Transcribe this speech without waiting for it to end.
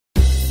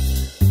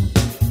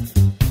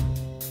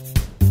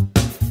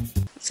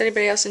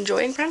anybody else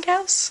enjoying Prank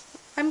House?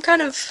 I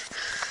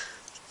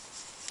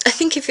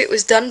think if it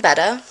was done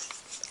better,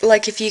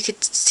 like if you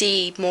could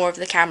see more of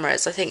the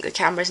cameras, I think the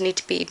cameras need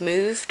to be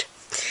moved,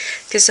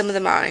 because some of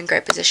them aren't in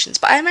great positions.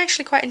 But I'm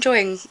actually quite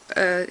enjoying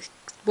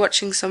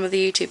watching some of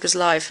the YouTubers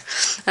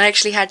live. I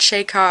actually had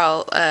Shay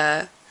Carl,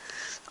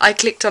 I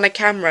clicked on a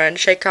camera and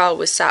Shay Carl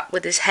was sat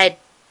with his head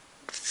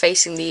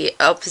facing the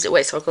opposite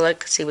way so I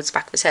could see what's the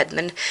back of his head, and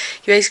then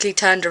he basically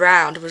turned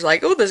around and was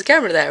like, oh, there's a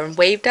camera there, and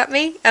waved at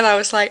me, and I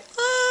was like,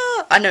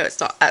 ah! I know it's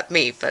not at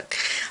me, but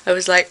I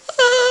was like,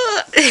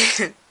 ah!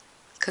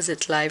 Because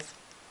it's live.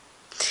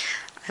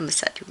 I'm a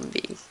sad human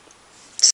being.